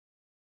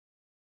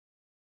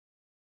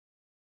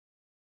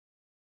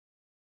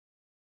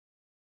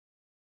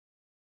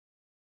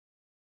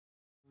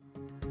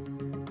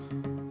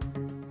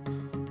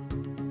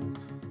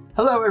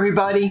Hello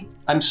everybody,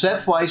 I'm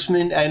Seth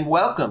Weissman and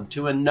welcome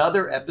to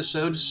another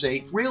episode of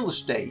Safe Real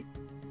Estate.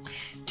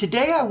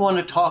 Today I want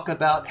to talk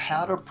about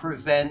how to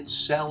prevent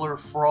seller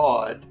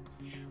fraud,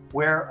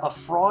 where a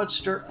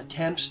fraudster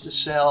attempts to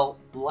sell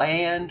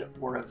land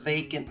or a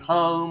vacant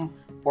home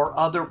or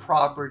other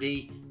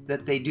property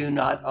that they do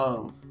not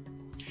own.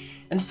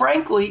 And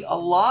frankly, a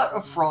lot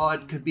of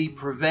fraud could be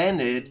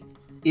prevented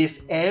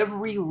if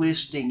every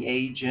listing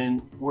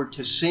agent were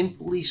to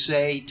simply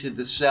say to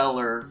the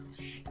seller,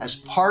 as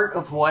part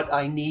of what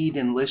I need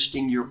in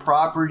listing your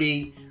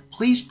property,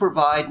 please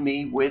provide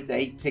me with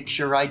a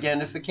picture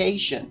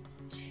identification,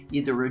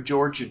 either a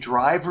Georgia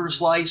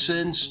driver's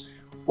license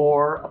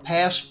or a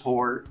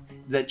passport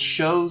that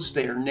shows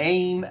their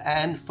name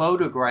and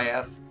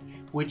photograph,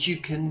 which you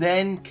can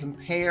then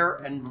compare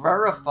and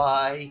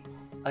verify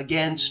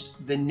against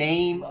the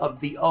name of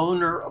the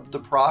owner of the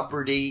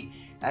property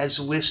as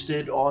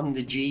listed on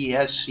the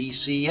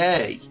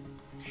GSCCA.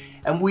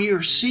 And we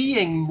are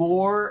seeing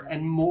more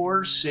and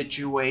more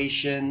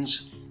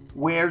situations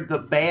where the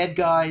bad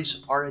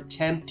guys are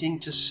attempting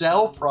to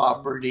sell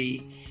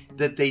property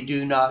that they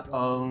do not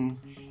own.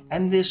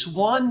 And this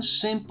one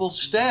simple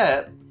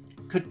step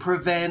could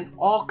prevent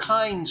all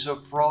kinds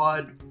of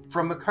fraud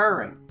from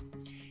occurring.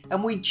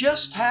 And we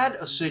just had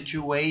a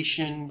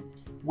situation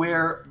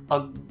where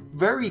a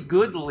very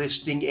good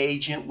listing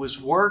agent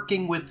was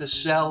working with the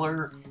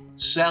seller,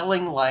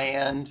 selling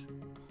land,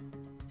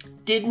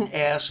 didn't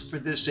ask for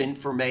this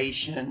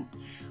information,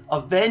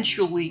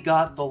 eventually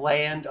got the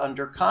land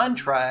under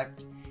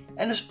contract,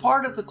 and as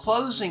part of the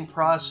closing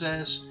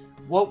process,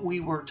 what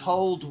we were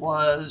told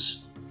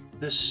was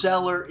the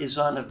seller is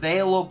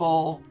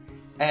unavailable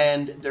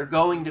and they're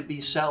going to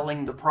be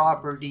selling the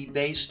property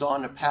based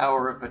on a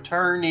power of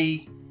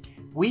attorney.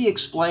 We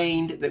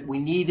explained that we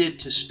needed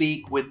to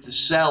speak with the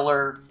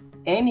seller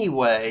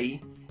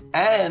anyway,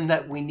 and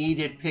that we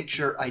needed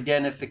picture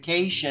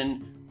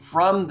identification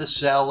from the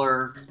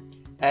seller.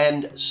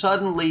 And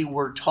suddenly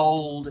we're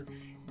told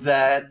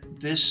that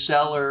this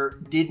seller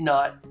did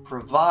not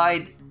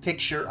provide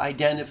picture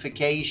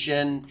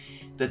identification,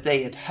 that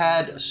they had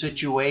had a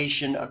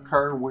situation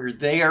occur where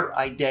their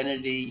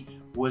identity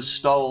was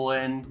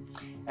stolen.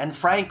 And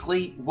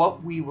frankly,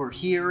 what we were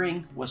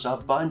hearing was a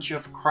bunch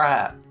of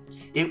crap.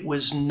 It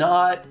was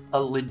not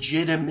a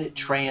legitimate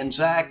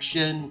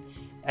transaction,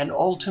 and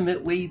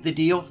ultimately the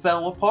deal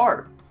fell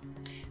apart.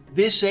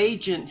 This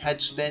agent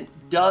had spent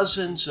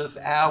dozens of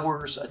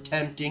hours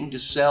attempting to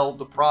sell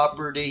the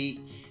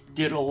property,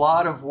 did a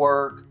lot of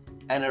work,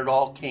 and it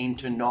all came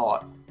to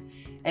naught.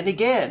 And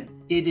again,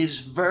 it is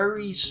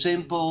very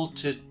simple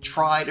to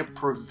try to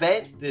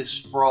prevent this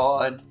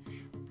fraud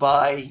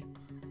by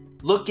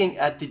looking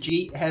at the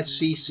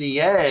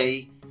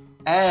GSCCA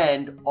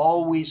and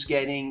always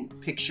getting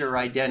picture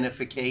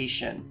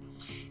identification.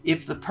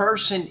 If the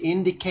person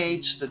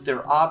indicates that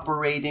they're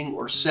operating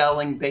or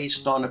selling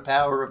based on a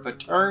power of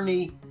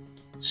attorney,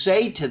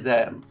 say to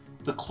them,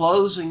 the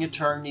closing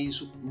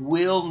attorneys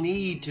will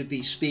need to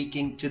be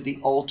speaking to the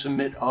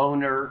ultimate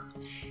owner,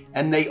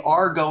 and they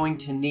are going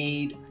to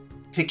need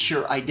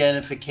picture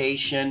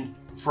identification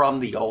from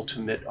the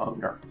ultimate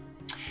owner.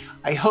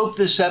 I hope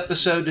this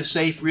episode of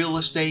Safe Real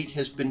Estate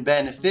has been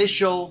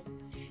beneficial.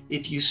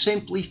 If you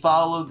simply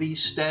follow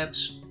these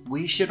steps,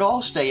 we should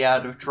all stay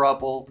out of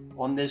trouble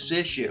on this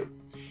issue.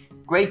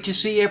 Great to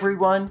see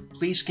everyone.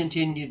 Please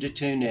continue to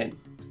tune in.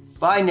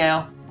 Bye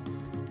now.